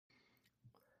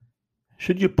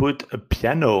Should you put a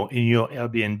piano in your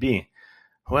Airbnb?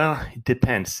 Well, it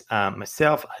depends.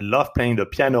 Myself, I love playing the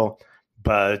piano,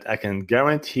 but I can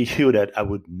guarantee you that I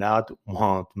would not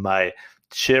want my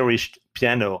cherished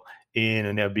piano in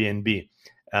an Airbnb.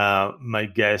 My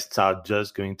guests are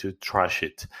just going to trash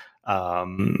it.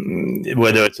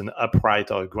 Whether it's an upright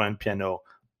or a grand piano,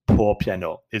 poor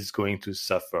piano, it's going to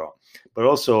suffer. But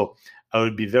also, I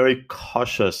would be very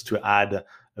cautious to add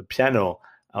a piano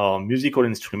or musical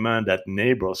instrument that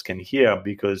neighbors can hear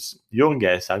because your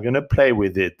guests are going to play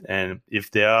with it. And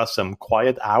if there are some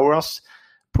quiet hours,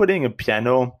 putting a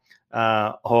piano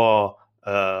or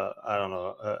I don't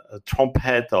know, a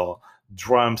trumpet or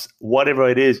drums, whatever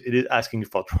it is asking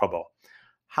for trouble.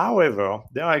 However,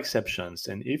 there are exceptions.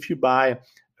 And if you buy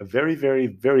a very, very,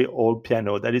 very old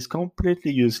piano that is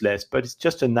completely useless, but it's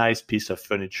just a nice piece of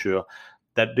furniture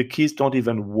that the keys don't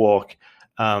even work,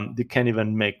 they can't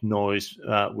even make noise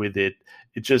with it,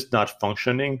 it's just not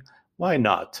functioning. Why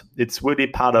not? It's really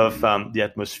part of the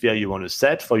atmosphere you want to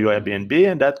set for your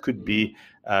Airbnb, and that could be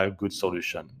a good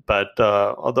solution. But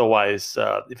otherwise,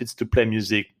 if it's to play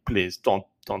music, please don't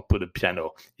put a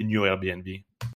piano in your Airbnb.